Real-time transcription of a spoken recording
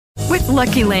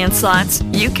Lucky Land Slots,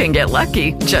 you can get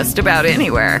lucky just about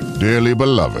anywhere. Dearly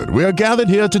beloved, we are gathered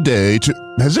here today to...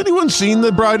 Has anyone seen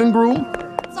the bride and groom?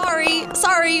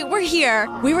 Sorry, we're here.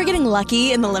 We were getting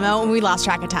lucky in the limo and we lost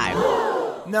track of time.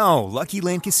 No, Lucky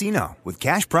Land Casino, with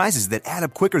cash prizes that add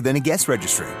up quicker than a guest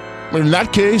registry. In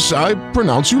that case, I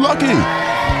pronounce you lucky.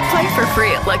 Play for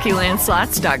free at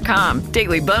LuckyLandSlots.com.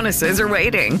 Daily bonuses are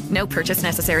waiting. No purchase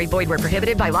necessary. Void where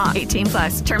prohibited by law.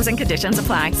 18+. Terms and conditions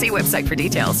apply. See website for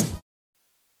details.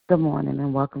 Good morning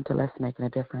and welcome to Let's Make a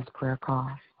Difference prayer call.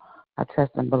 I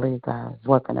trust and believe God is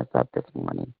waking us up this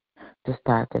morning to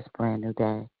start this brand new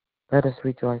day. Let us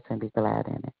rejoice and be glad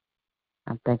in it.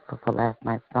 I'm thankful for last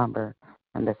night's slumber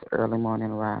and this early morning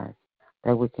rise,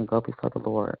 that we can go before the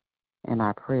Lord in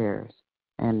our prayers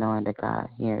and knowing that God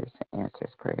hears and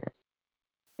answers prayers.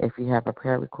 If you have a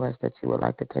prayer request that you would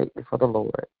like to take before the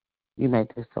Lord, you may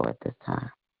do so at this time.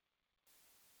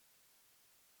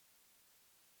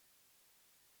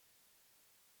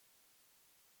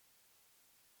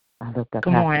 I looked up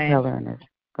Pastor Keller and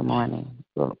good morning.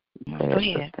 Go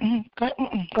ahead.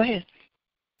 Go ahead.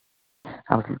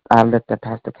 I looked at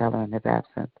Pastor Keller in his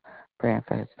absence, praying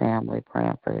for his family,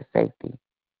 praying for his safety,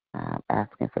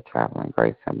 asking for traveling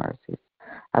grace and mercies.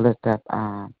 I looked up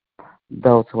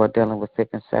those who are dealing with sick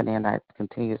and shut-in. I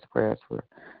continuous prayers for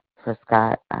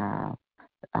Scott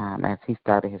as he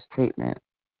started his treatment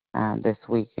this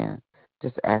weekend.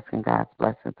 Just asking God's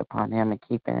blessings upon him and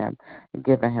keeping him and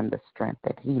giving him the strength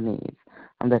that he needs.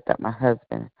 I lift up my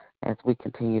husband as we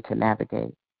continue to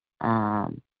navigate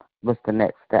what's the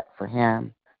next step for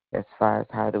him as far as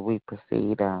how do we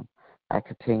proceed. I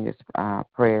continue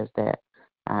prayers that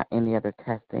any other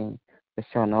testing to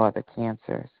show no other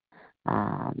cancers.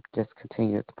 Just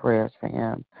continuous prayers for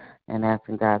him and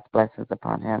asking God's blessings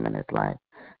upon him and his life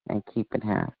and keeping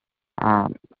him.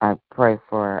 I pray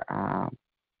for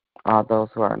all those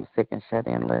who are on the sick and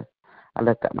shut-in list. I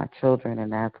lift up my children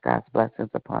and ask God's blessings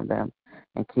upon them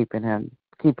and keeping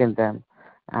them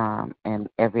in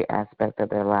every aspect of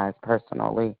their lives,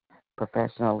 personally,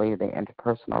 professionally, their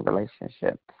interpersonal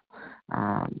relationships.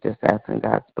 Just asking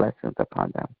God's blessings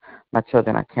upon them. My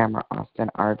children are Cameron, Austin,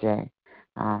 RJ,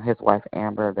 his wife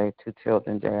Amber, their two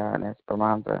children, JR and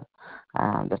Esperanza,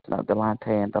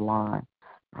 Delante and Delon.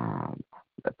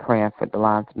 Praying for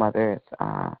Delon's mother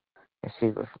as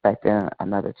she's expecting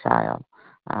another child.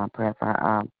 Praying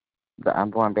for the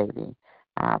unborn baby.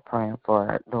 Praying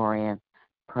for Dorian.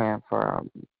 Praying for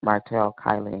Martell,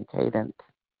 Kylie, and Cadence.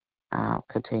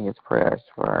 Continuous prayers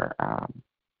for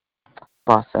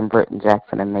Boston, Britton,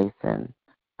 Jackson, and Mason.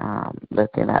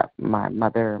 Lifting up my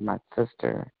mother, my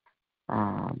sister.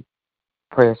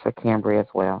 Prayers for Cambria as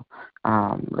well.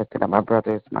 Lifting up my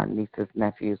brothers, my nieces,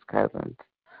 nephews, cousins.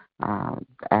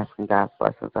 Asking God's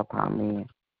blessings upon me.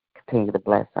 Continue to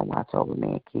bless and watch over me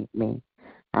and keep me.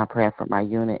 I'm praying for my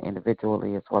unit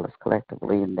individually as well as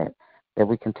collectively, and that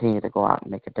we continue to go out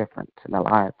and make a difference in the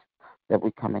lives that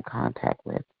we come in contact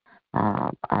with.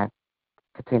 I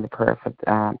continue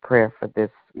to prayer for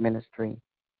this ministry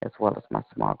as well as my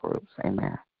small groups.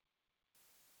 Amen.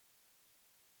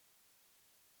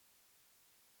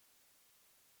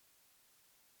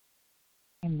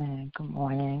 Amen. Good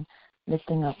morning.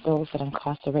 Lifting up those that are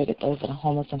incarcerated, those that are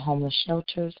homeless in homeless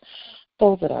shelters,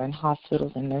 those that are in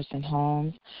hospitals and nursing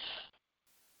homes.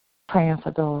 Praying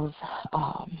for those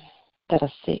that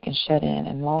are sick and shut in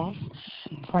and lost.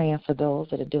 Praying for those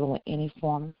that are dealing with any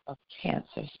form of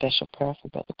cancer. Special prayer for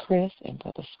Brother Chris and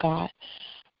Brother Scott,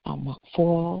 Mark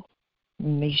Foyle,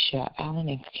 Misha Allen,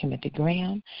 and Timothy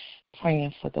Graham.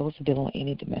 Praying for those who are dealing with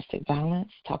any domestic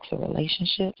violence, toxic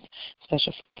relationships.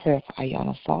 Special prayer for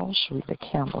Ayanna Saul, Sharita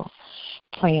Campbell.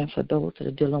 Praying for those that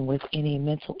are dealing with any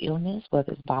mental illness,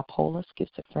 whether it's bipolar,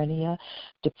 schizophrenia,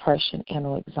 depression, and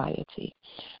or anxiety.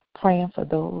 Praying for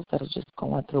those that are just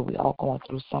going through, we all going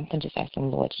through something, just asking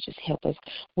the Lord to just help us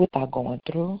with our going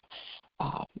through.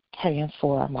 Praying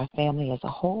for my family as a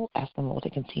whole, asking the Lord to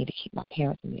continue to keep my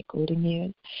parents in their golden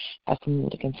years, asking the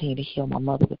Lord to continue to heal my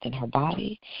mother within her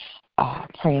body,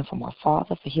 praying for my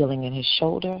father for healing in his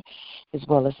shoulder as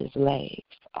well as his legs,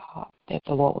 that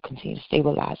the Lord will continue to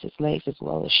stabilize his legs as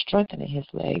well as strengthening his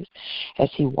legs as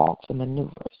he walks and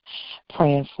maneuvers.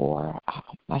 Praying for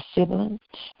my siblings,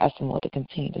 asking the Lord to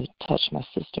continue to touch my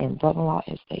sister and brother-in-law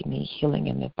as they need healing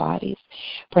in their bodies.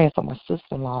 Praying for my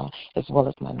sister-in-law as well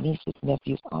as my nieces,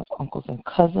 nephews, aunts, uncles, and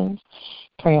cousins.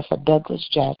 Praying for Douglas,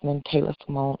 Jasmine, Taylor,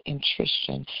 Simone, and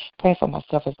Tristan. Praying for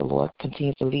myself as the Lord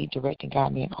continues to lead, direct, and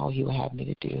guide me in all He will have me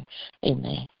to do.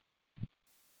 Amen.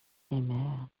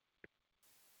 Amen.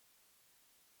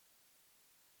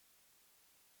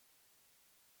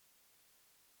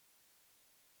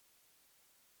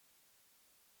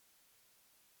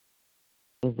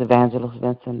 Is Evangelist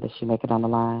Vincent, did she make it on the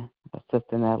line?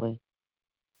 Sister Nellie?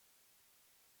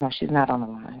 No, she's not on the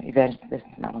line. Evangelist is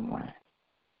not on the line.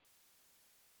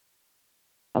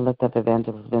 I looked up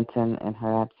Evangelist Vincent in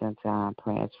her absence,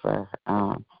 praying for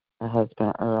her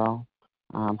husband Earl,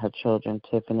 her children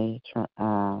Tiffany,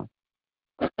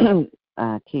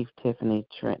 Keith, Tiffany,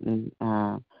 Trenton,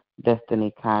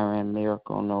 Destiny, Kyron,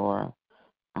 Miracle, Nora,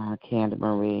 Candy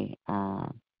Marie,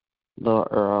 Lil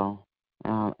Earl,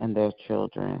 and their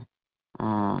children.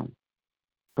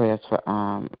 Prayers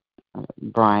for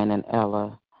Brian and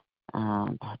Ella,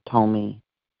 Tommy,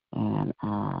 and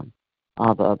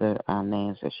all the other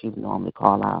names that she would normally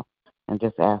call out, and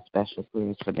just ask special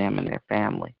prayers for them and their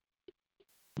family.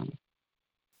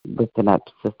 Lifting up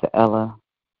Sister Ella,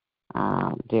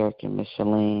 Derek and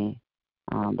Micheline,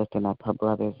 lifting up her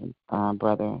brother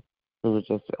who was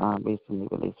just recently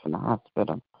released from the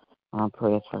hospital.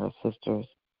 Prayers for her sisters.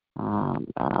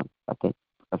 I think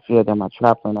a few of them are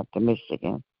traveling up to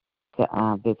Michigan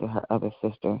to visit her other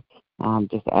sister.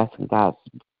 Just asking God's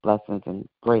blessings and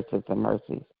graces and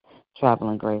mercies,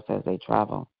 traveling grace as they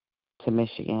travel to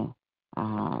Michigan.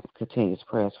 Continuous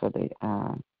prayers for the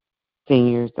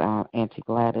seniors, Auntie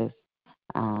Gladys,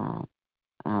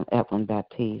 Evelyn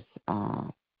Baptiste,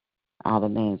 all the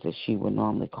names that she would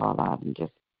normally call out, and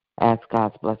just ask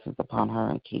God's blessings upon her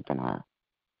and keeping her.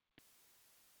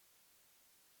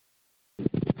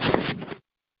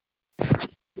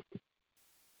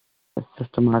 Is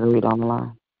Sister Marguerite on the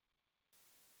line?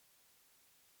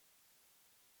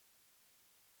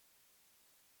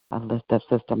 I lift up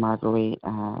Sister Marguerite,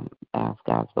 ask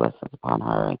God's blessings upon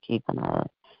her and keeping her.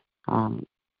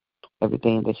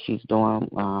 Everything that she's doing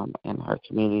in her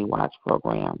community watch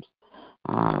programs,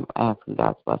 asking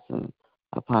God's blessing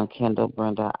upon Kendall,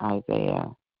 Brenda,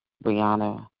 Isaiah,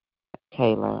 Brianna,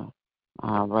 Kayla,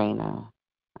 Raina,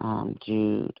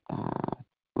 Jude,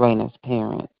 Raina's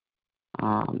parents,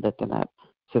 lifting up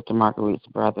Sister Marguerite's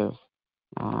brothers,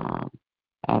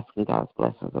 asking God's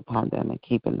blessings upon them and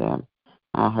keeping them,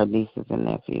 her nieces and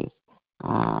nephews,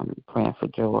 praying for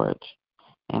George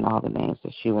and all the names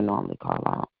that she would normally call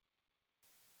out.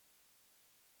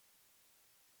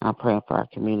 I'm praying for our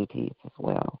communities as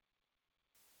well.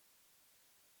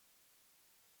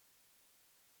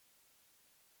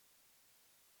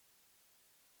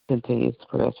 Continuous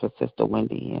prayers for Sister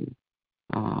Wendy and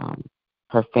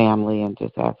her family, and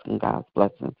just asking God's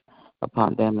blessings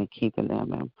upon them and keeping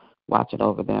them and watching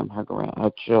over them,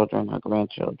 her children, her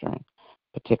grandchildren,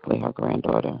 particularly her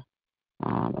granddaughter,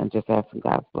 and just asking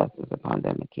God's blessings upon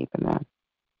them and keeping them.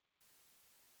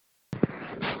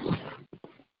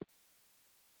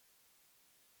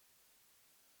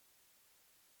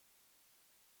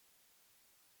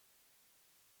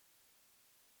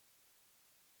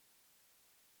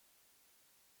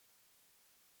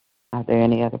 Are there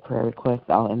any other prayer requests?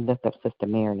 I'll lift up Sister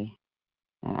Mary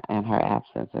and her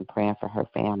absence and praying for her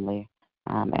family,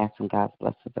 asking God's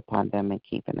blessings upon them and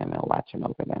keeping them and watching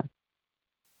over them.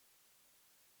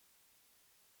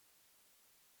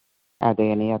 Are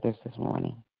there any others this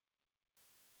morning?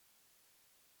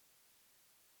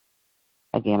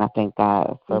 Again, I thank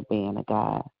God for being a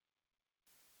God.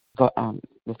 Go,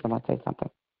 did someone say something?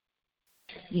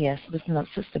 Yes, listen up,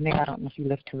 Sister Mary. I don't know if you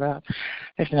lift her up.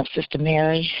 Listen up, Sister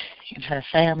Mary and her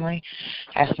family.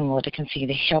 Asking Lord to continue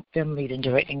to help them, lead and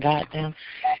direct and guide them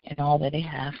in all that they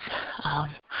have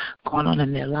going on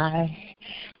in their lives.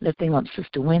 Lifting up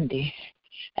Sister Wendy.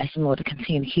 Asking Lord to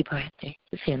continue to keep her at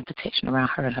His hand of protection around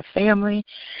her and her family.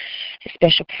 A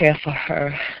special prayer for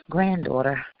her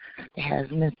granddaughter that has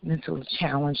mental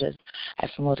challenges.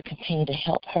 Asking Lord to continue to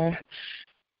help her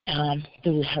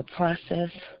through her process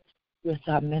with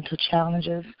our mental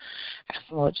challenges. Ask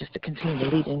the Lord just to continue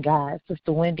to lead and guide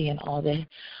Sister Wendy and all that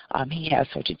He has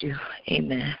her to do.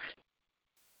 Amen.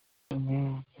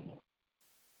 Amen.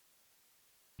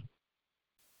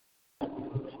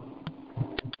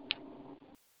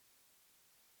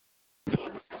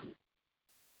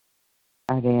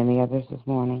 Are there any others this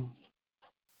morning?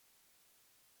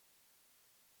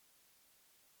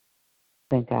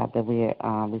 Thank God that we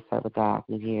serve a God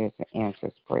who hears and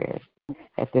answers prayers.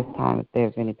 At this time, if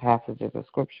there's any passages of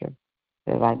Scripture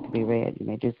that would like to be read, you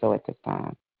may do so at this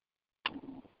time.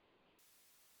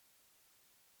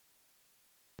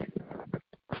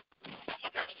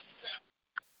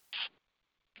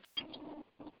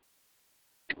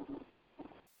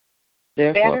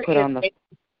 Therefore, put on the...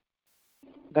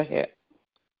 Go ahead.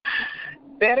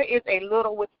 Better is a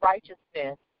little with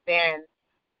righteousness than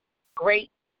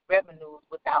great revenues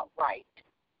without right.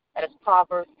 That is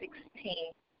Proverbs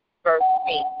 16, verse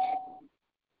 8.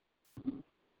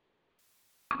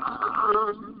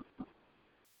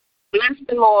 Bless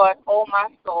the Lord, O my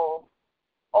soul.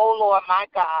 O Lord my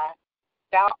God,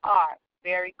 thou art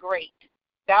very great.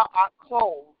 Thou art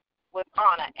clothed with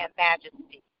honor and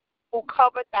majesty, who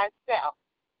covered thyself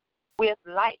with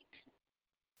light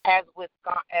as with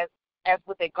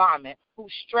a garment, who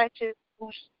stretches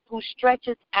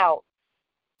out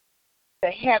the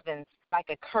heavens like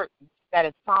a curtain. That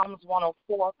is Psalms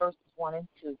 104, verses 1 and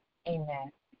 2.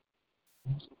 Amen.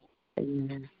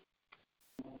 Amen.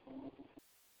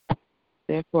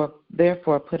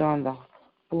 Therefore, put on the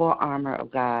full armor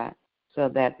of God, so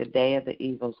that the day of the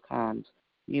evil comes,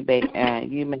 you may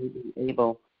be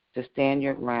able to stand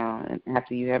your ground, and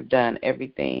after you have done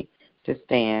everything to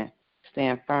stand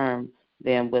firm.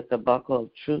 Then with the buckle of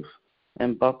truth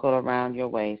and buckled around your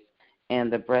waist,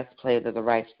 and the breastplate of the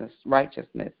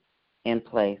righteousness in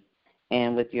place,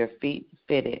 and with your feet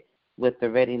fitted with the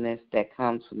readiness that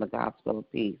comes from the gospel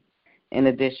of peace. In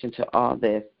addition to all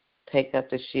this, take up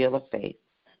the shield of faith,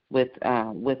 with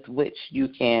which you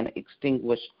can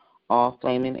extinguish all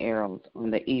flaming arrows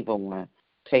on the evil one.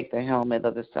 Take the helmet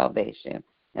of the salvation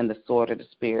and the sword of the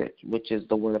Spirit, which is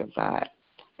the word of God.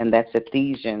 And that's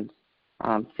Ephesians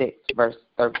 6, verse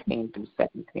 13 through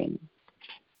 17.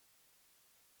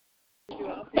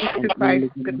 Through Christ.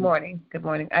 Good morning. Good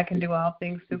morning. I can do all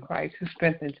things through Christ who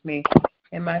strengthens me,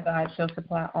 and my God shall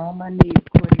supply all my needs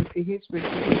according to his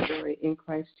riches and glory in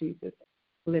Christ Jesus.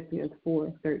 Philippians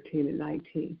 4, 13 and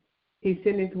 19. He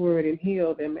sent his word and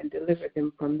healed them and delivered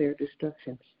them from their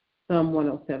destruction. Psalm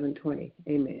 107, 20.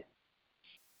 Amen.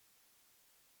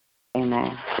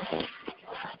 Amen.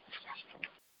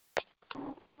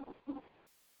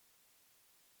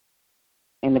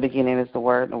 In the beginning is the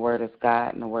Word, and the Word is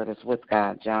God, and the Word is with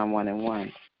God, John 1 and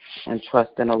 1. And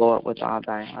trust in the Lord with all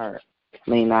thy heart.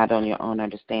 Lean not on your own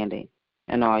understanding.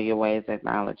 In all your ways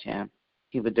acknowledge him.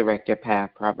 He would direct your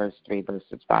path, Proverbs 3,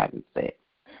 verses 5 and 6.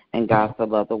 And God so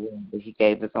loved the world that he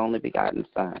gave his only begotten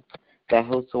Son, that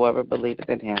whosoever believeth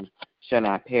in him shall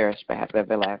not perish but have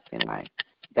everlasting life.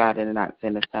 God did not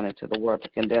send his Son into the world to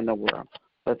condemn the world,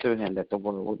 but through him that the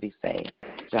world will be saved.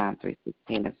 John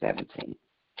 3:16 and 17.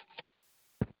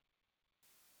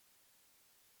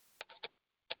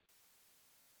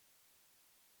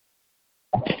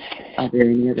 Are there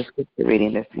any other scripture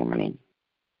reading this morning?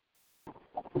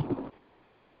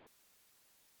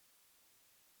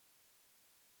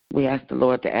 We ask the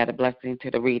Lord to add a blessing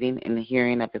to the reading and the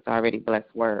hearing of his already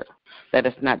blessed word. Let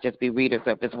us not just be readers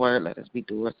of his word, let us be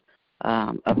doers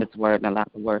of his word, and allow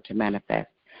the word to manifest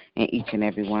in each and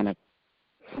every one of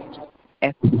us.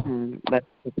 At this time, let's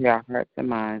prepare our hearts and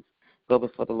minds, go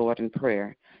before the Lord in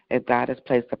prayer. If God has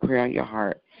placed a prayer in your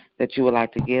heart that you would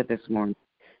like to give this morning,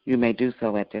 you may do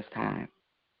so at this time.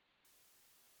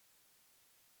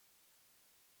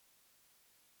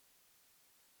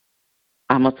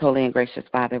 Our most holy and gracious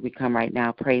Father, we come right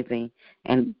now praising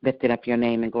and lifting up your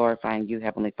name and glorifying you,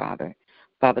 Heavenly Father.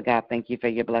 Father God, thank you for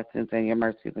your blessings and your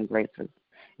mercies and graces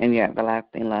and your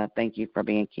everlasting love. Thank you for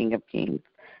being King of Kings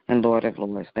and Lord of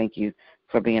Lords. Thank you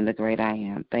for being the great I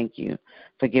am. Thank you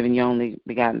for giving your only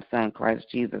begotten Son, Christ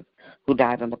Jesus, who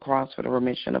died on the cross for the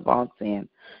remission of all sin.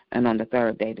 And on the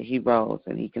third day that he rose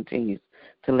and he continues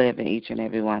to live in each and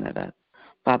every one of us.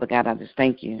 Father God, I just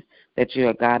thank you that you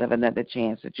are God of another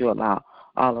chance, that you allow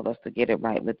all of us to get it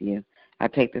right with you. I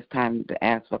take this time to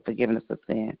ask for forgiveness of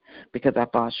sin because I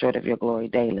fall short of your glory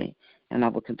daily, and I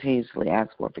will continuously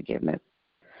ask for forgiveness.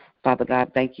 Father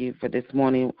God, thank you for this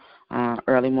morning,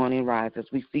 early morning rise as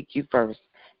we seek you first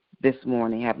this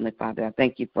morning, Heavenly Father. I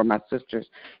thank you for my sisters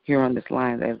here on this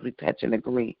line as we touch and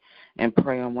agree and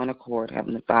pray on one accord,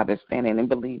 Heavenly Father, standing and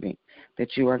believing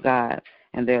that you are God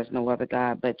and there's no other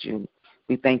God but you.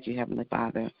 We thank you, Heavenly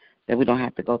Father, that we don't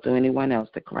have to go through anyone else,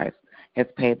 that Christ has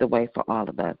paved the way for all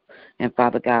of us. And,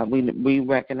 Father God, we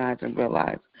recognize and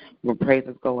realize when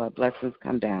praises go up, blessings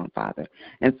come down, Father.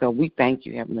 And so we thank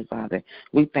you, Heavenly Father.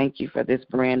 We thank you for this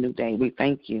brand new day. We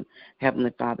thank you,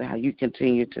 Heavenly Father, how you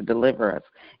continue to deliver us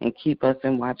and keep us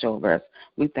and watch over us.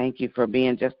 We thank you for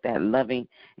being just that loving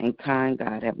and kind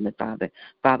God, Heavenly Father.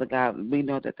 Father God, we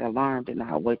know that the alarm did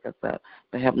not wake us up,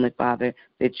 but, Heavenly Father,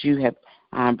 that you have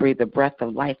breathe the breath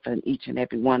of life in each and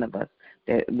every one of us,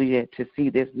 that we are to see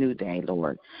this new day,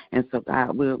 Lord. And so,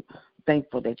 God, we're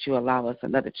thankful that you allow us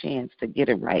another chance to get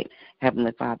it right,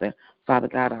 Heavenly Father. Father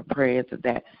God, our prayers is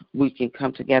that we can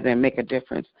come together and make a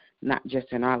difference, not just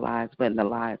in our lives, but in the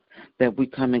lives that we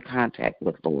come in contact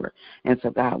with, Lord. And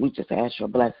so, God, we just ask your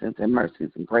blessings and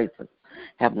mercies and graces,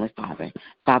 Heavenly Father.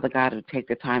 Father God, who take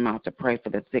the time out to pray for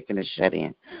the sick and the shut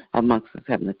in amongst us,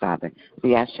 Heavenly Father.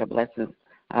 We ask your blessings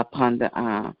upon the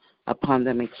upon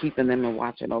them and keeping them and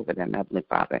watching over them, Heavenly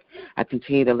Father. I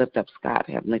continue to lift up Scott,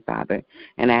 Heavenly Father,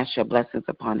 and ask your blessings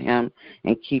upon him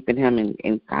and keeping him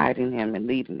and guiding him and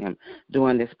leading him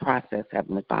during this process,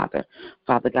 Heavenly Father.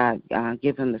 Father God,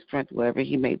 give him the strength wherever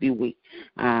he may be weak,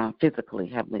 physically,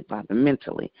 Heavenly Father,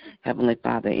 mentally, Heavenly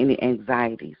Father, any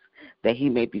anxieties that he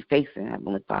may be facing,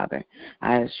 Heavenly Father.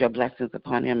 I ask your blessings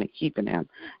upon him and keeping him.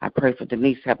 I pray for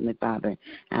Denise, Heavenly Father,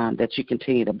 that you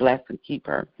continue to bless and keep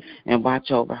her and watch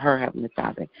over her, Heavenly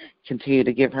Father. Continue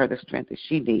to give her the strength that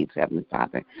she needs, Heavenly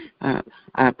Father.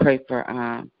 I pray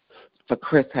for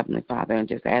Chris, Heavenly Father, and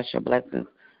just ask your blessings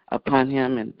upon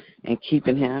him and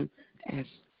keeping him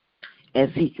as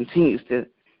he continues to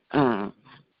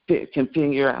can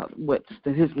figure out what's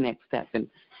his next step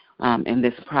in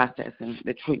this process and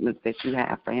the treatments that you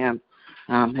have for him,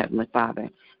 Heavenly Father.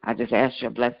 I just ask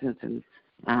your blessings and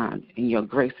your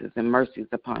graces and mercies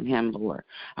upon him, Lord.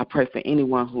 I pray for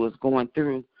anyone who is going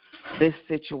through this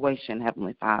situation,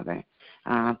 Heavenly Father.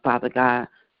 Father God,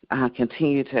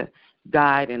 continue to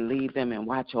guide and lead them and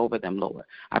watch over them, Lord.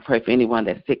 I pray for anyone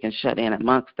that's sick and shut in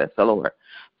amongst us, Lord.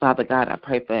 Father God, I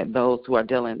pray for those who are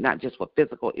dealing not just with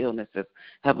physical illnesses,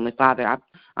 Heavenly Father.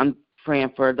 I'm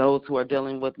praying for those who are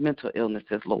dealing with mental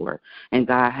illnesses, Lord. And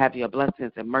God, have your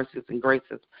blessings and mercies and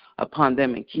graces upon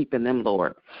them and keeping them,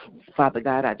 Lord. Father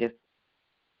God, I just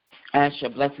ask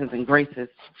your blessings and graces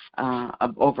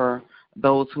over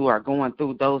those who are going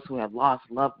through, those who have lost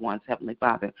loved ones, Heavenly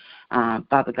Father.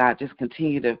 Father God, just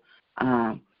continue to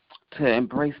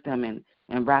embrace them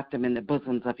and wrap them in the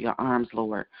bosoms of your arms,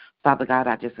 Lord. Father God,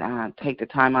 I just take the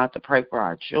time out to pray for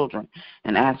our children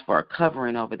and ask for a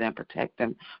covering over them, protect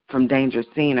them from danger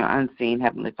seen or unseen,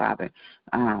 Heavenly Father.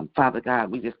 Father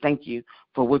God, we just thank you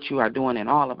for what you are doing in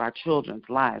all of our children's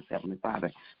lives, Heavenly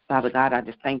Father. Father God, I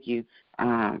just thank you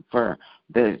for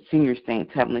the senior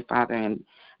saints, Heavenly Father,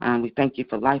 and we thank you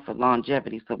for life of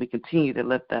longevity, so we continue to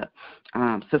lift up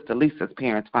Sister Lisa's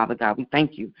parents, Father God. We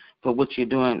thank you for what you're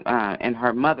doing in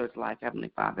her mother's life,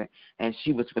 Heavenly Father, as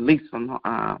she was released from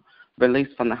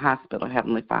the hospital,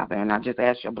 Heavenly Father. And I just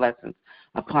ask your blessings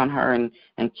upon her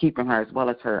and keeping her, as well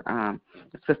as her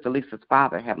Sister Lisa's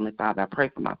father, Heavenly Father. I pray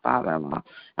for my father-in-law,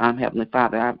 Heavenly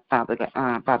Father.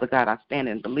 Father God, I stand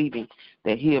in believing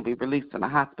that he'll be released from the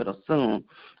hospital soon,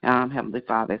 Heavenly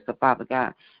Father. So, Father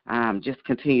God, just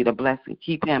continue to bless and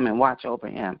keep him and watch over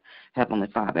him, Heavenly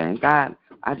Father. And God,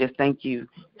 I just thank you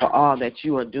for all that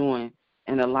you are doing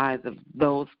in the lives of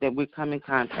those that we come in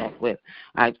contact with.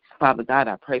 Father God,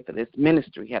 I pray for this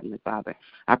ministry, Heavenly Father.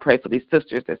 I pray for these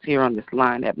sisters that's here on this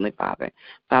line, Heavenly Father.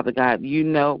 Father God, you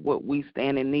know what we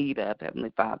stand in need of,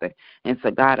 Heavenly Father. And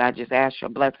so, God, I just ask your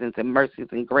blessings and mercies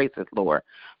and graces, Lord.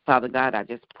 Father God, I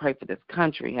just pray for this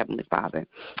country, Heavenly Father.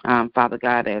 Father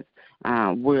God, as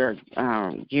we're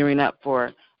gearing up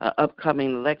for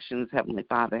upcoming elections, Heavenly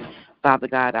Father. Father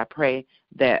God, I pray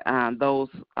that those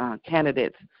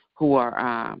candidates who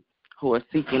are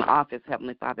seeking office,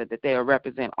 Heavenly Father, that they will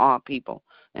represent all people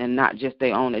and not just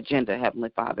their own agenda, Heavenly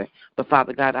Father. But,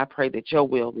 Father God, I pray that your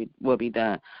will be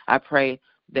done. I pray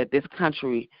that this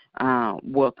country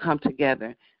will come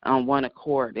together on one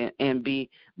accord and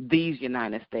be these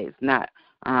United States, not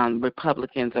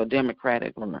Republicans or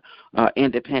Democratic or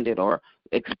independent or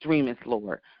extremist,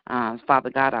 Lord.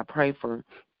 Father God, I pray for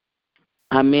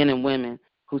our men and women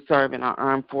who serve in our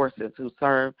armed forces, who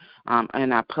serve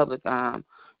in our public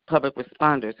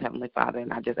responders, Heavenly Father.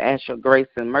 And I just ask your grace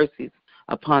and mercies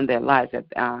upon their lives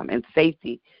and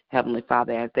safety, Heavenly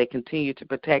Father, as they continue to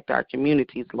protect our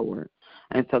communities, Lord.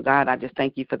 And so, God, I just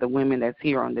thank you for the women that's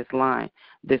here on this line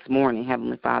this morning,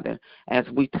 Heavenly Father, as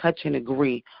we touch and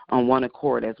agree on one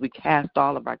accord, as we cast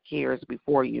all of our cares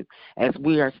before you, as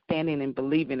we are standing and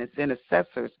believing as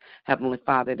intercessors, Heavenly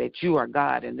Father, that you are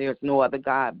God and there's no other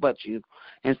God but you.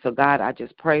 And so, God, I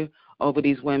just pray over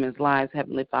these women's lives,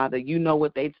 Heavenly Father. You know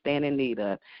what they stand in need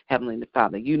of, Heavenly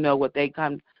Father. You know what they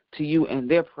come to you in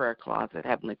their prayer closet,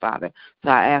 Heavenly Father. So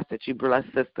I ask that you bless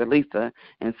Sister Lisa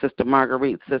and Sister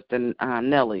Marguerite, Sister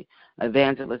Nellie,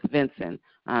 Evangelist Vincent,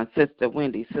 Sister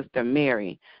Wendy, Sister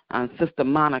Mary, Sister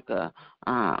Monica,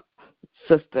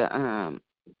 Sister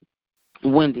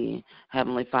Wendy,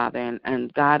 Heavenly Father.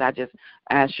 And God, I just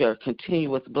ask your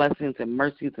continuous blessings and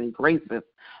mercies and graces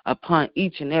upon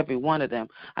each and every one of them.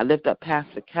 I lift up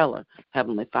Pastor Keller,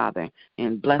 Heavenly Father,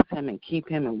 and bless him and keep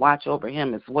him and watch over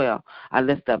him as well. I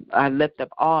lift up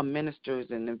all ministers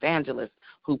and evangelists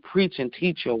who preach and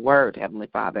teach your word, Heavenly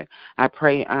Father. I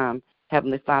pray,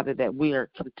 Heavenly Father, that we are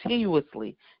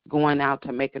continuously going out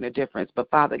to making a difference.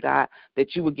 But, Father God,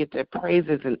 that you would get the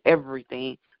praises in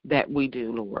everything that we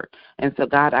do, Lord. And so,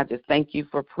 God, I just thank you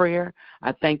for prayer.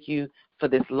 I thank you for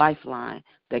this lifeline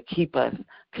that keep us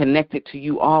connected to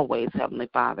you always, Heavenly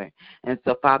Father. And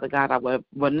so, Father God, I will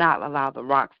not allow the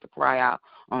rocks to cry out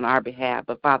on our behalf.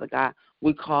 But, Father God,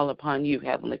 we call upon you,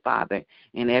 Heavenly Father,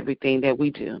 in everything that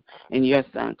we do. In your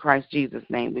Son, Christ Jesus'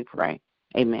 name we pray.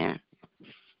 Amen.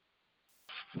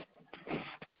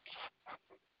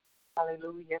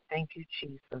 Hallelujah. Thank you,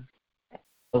 Jesus.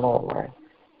 Lord.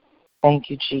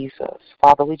 Thank you, Jesus.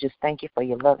 Father, we just thank you for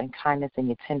your love and kindness and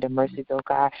your tender mercies, oh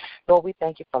God. Lord, we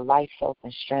thank you for life, health,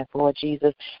 and strength, Lord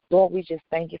Jesus. Lord, we just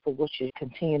thank you for what you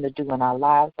continue to do in our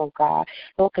lives, oh God.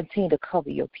 Lord, continue to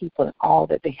cover your people and all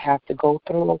that they have to go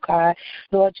through, oh God.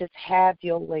 Lord, just have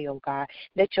your way, oh God.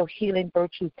 Let your healing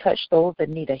virtue touch those that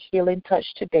need a healing touch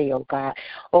today, oh God.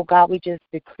 Oh God, we just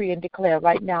decree and declare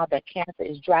right now that cancer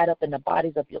is dried up in the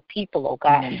bodies of your people, oh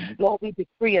God. Lord, we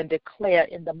decree and declare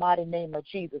in the mighty name of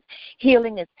Jesus.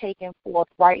 Healing is taken forth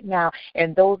right now,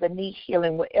 and those that need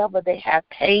healing, wherever they have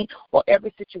pain or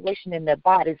every situation in their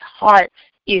bodies, heart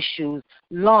issues,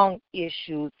 lung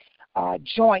issues,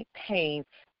 joint pains,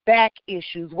 back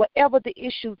issues, whatever the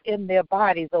issues in their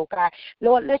bodies, oh God.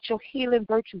 Lord, let your healing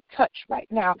virtue touch right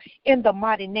now in the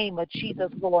mighty name of Jesus,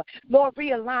 Lord. Lord,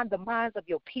 realign the minds of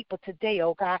your people today,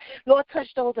 oh God. Lord, touch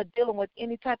those that are dealing with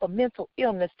any type of mental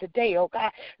illness today, oh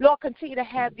God. Lord, continue to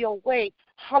have your way.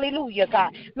 Hallelujah,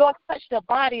 God. Lord, touch the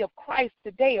body of Christ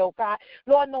today, oh God.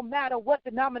 Lord, no matter what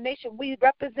denomination we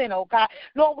represent, oh God,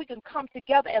 Lord, we can come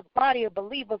together as body of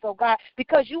believers, oh God,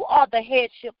 because you are the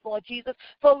headship, Lord Jesus.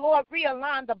 So, Lord,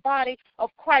 realign the body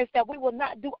of Christ that we will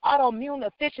not do autoimmune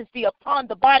efficiency upon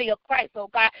the body of Christ, oh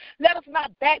God. Let us not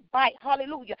backbite,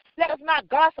 hallelujah. Let us not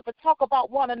gossip and talk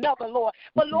about one another, Lord.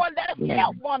 But, Lord, let us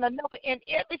help one another in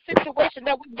every situation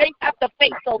that we may have to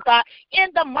face, oh God, in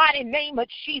the mighty name of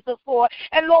Jesus, Lord.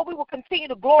 And, Lord, we will continue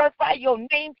to glorify your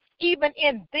name even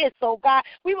in this, oh God.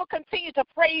 We will continue to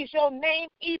praise your name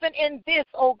even in this,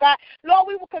 oh God. Lord,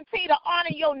 we will continue to honor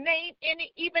your name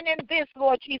even in this,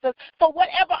 Lord Jesus. So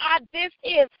whatever our this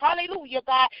is, hallelujah,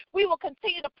 God, we will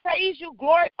continue to praise you,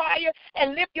 glorify you,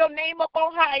 and lift your name up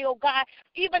on high, oh God.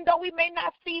 Even though we may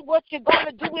not see what you're going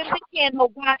to do in the end, oh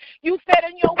God. You said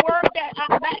in your word that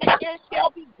our latter end shall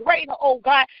be greater, oh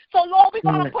God. So, Lord,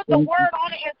 we're going to put the word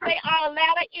on it and say our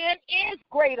latter end is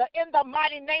greater in the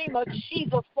mighty name of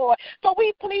Jesus, Lord. So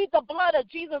we plead the blood of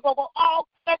Jesus over all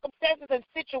circumstances and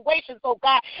situations, oh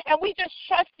God. And we just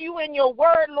trust you in your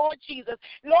word, Lord Jesus.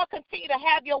 Lord, continue to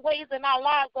have your ways in our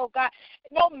lives, oh God.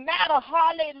 No matter,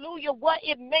 hallelujah, what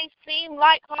it may seem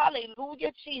like,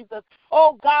 hallelujah, Jesus.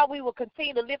 Oh God, we will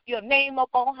continue to lift your name up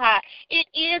on high. It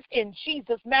is in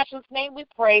Jesus' matchless name we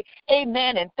pray.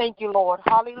 Amen. And thank you, Lord.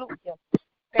 Hallelujah.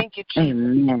 Thank you, Jesus.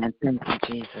 Amen. Thank you,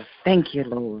 Jesus. Thank you,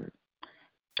 Lord.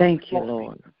 Thank you,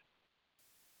 Lord.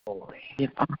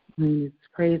 Give all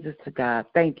praises to God.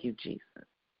 Thank you, Jesus.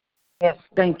 Yes.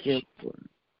 Thank you, Lord.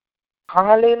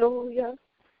 Hallelujah.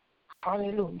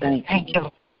 Hallelujah. Thank you.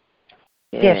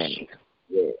 Yes, Jesus.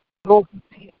 Yes. Glory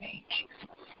to your name,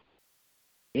 Jesus.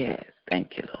 Yes.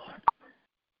 Thank you, Lord.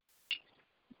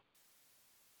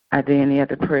 Are there any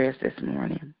other prayers this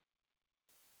morning?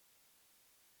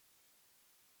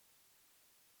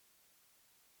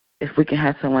 If we can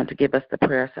have someone to give us the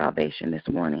prayer of salvation this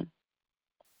morning.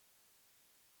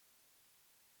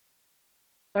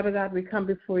 Father God, we come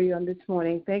before you on this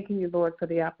morning, thanking you, Lord, for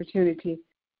the opportunity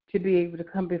to be able to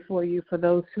come before you for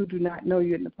those who do not know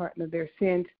you in the pardon of their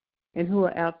sins and who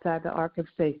are outside the ark of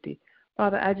safety.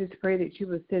 Father, I just pray that you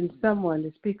will send someone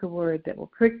to speak a word that will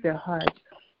prick their hearts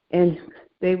and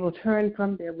they will turn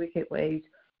from their wicked ways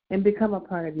and become a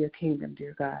part of your kingdom,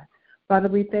 dear God. Father,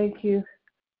 we thank you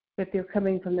that they're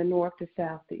coming from the north, the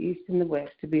south, the east, and the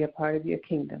west to be a part of your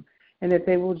kingdom, and that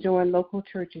they will join local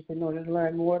churches in order to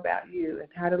learn more about you and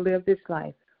how to live this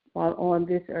life while on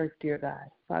this earth, dear God.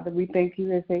 Father, we thank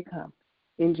you as they come.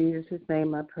 In Jesus'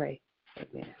 name I pray.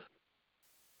 Amen.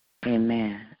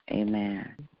 Amen.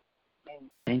 Amen.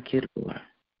 Thank you, Lord.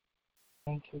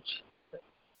 Thank you, Jesus.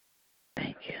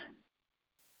 Thank you.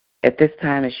 At this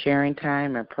time is sharing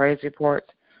time or praise reports,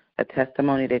 a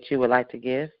testimony that you would like to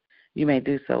give. You may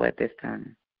do so at this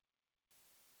time.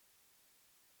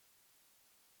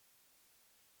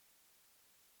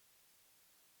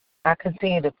 I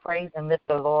continue to praise and lift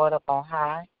the Lord up on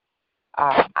high.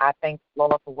 I thank the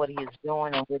Lord for what he is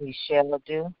doing and what he shall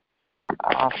do.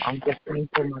 I'm just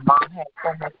thankful. My mom had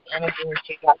so much energy when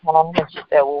she got home, and she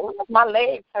said, well, my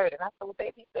legs hurt. And I said, well,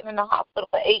 baby, you've been in the hospital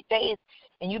for 8 days,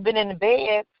 and you've been in the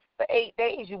bed for 8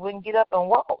 days. You wouldn't get up and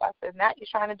walk. I said, now you're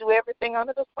trying to do everything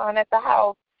under the sun at the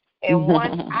house in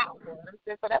 1 hour. I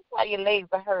said, so that's why your legs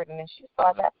are hurting. And she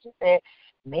started laughing. She said,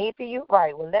 maybe you're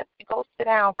right. Well, let's go sit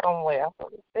down somewhere. So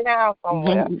we sit down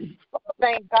somewhere.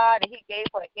 thank God that He gave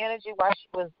her energy while she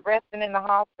was resting in the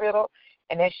hospital,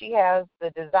 and that she has the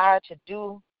desire to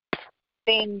do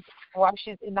things while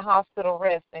she's in the hospital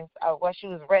resting, while she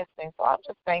was resting. So I'm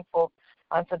just thankful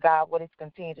unto God what He's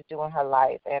continued to do in her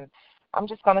life. And I'm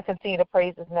just going to continue to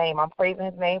praise His name. I'm praising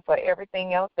His name for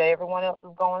everything else that everyone else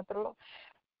is going through,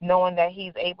 knowing that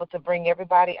He's able to bring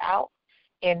everybody out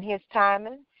in His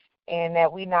timing and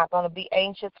that we're not going to be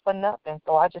anxious for nothing.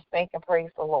 So I just thank and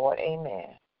praise the Lord. Amen.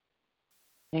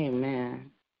 Amen.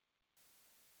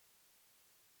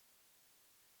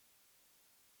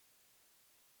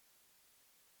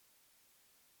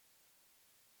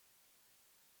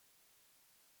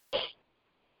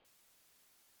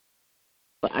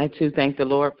 Well, I too thank the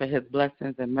Lord for His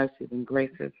blessings and mercies and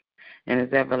graces and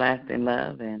His everlasting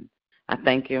love. And I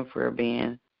thank Him for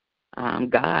being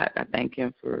God. I thank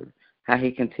Him for how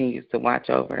He continues to watch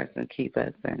over us and keep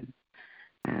us. And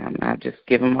I just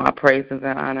give Him all praises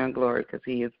and honor and glory because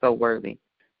He is so worthy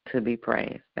to be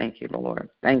praised. Thank you, Lord.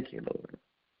 Thank you, Lord.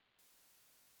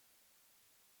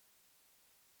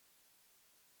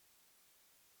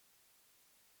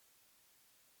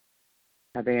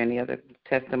 Are there any other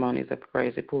testimonies of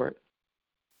praise report?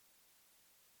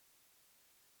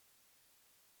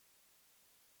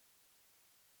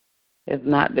 If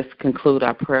not, this conclude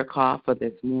our prayer call for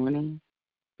this morning.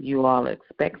 You all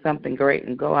expect something great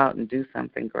and go out and do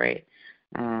something great.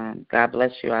 God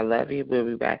bless you. I love you. We'll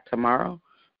be back tomorrow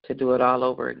to do it all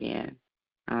over again.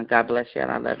 God bless you,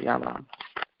 and I love y'all all.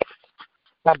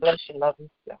 God bless you. Love you.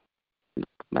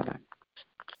 Bye-bye.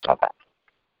 Bye-bye.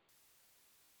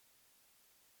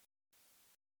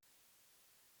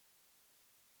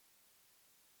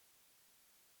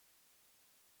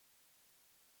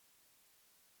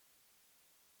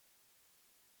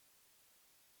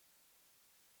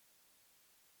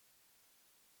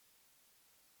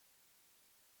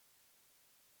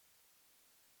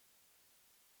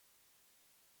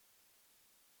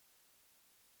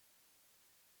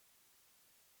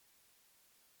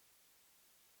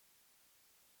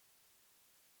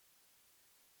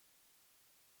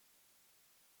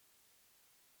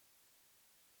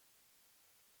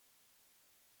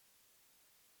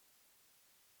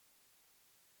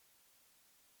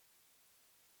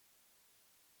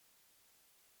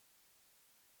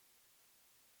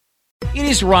 It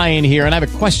is Ryan here, and I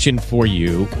have a question for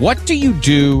you. What do you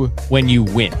do when you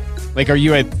win? Like, are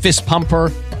you a fist pumper,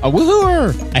 a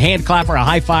woohooer, a hand clapper, a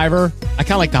high fiver? I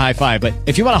kind of like the high five, but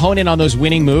if you want to hone in on those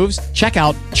winning moves, check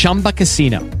out Chumba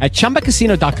Casino. At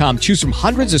ChumbaCasino.com, choose from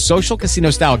hundreds of social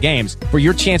casino-style games for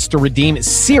your chance to redeem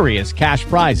serious cash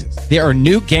prizes. There are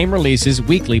new game releases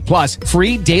weekly, plus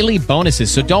free daily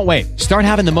bonuses, so don't wait. Start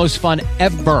having the most fun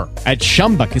ever at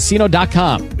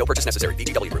ChumbaCasino.com. No purchase necessary.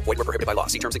 VGW Group. Void where prohibited by law.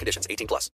 See terms and conditions. 18+.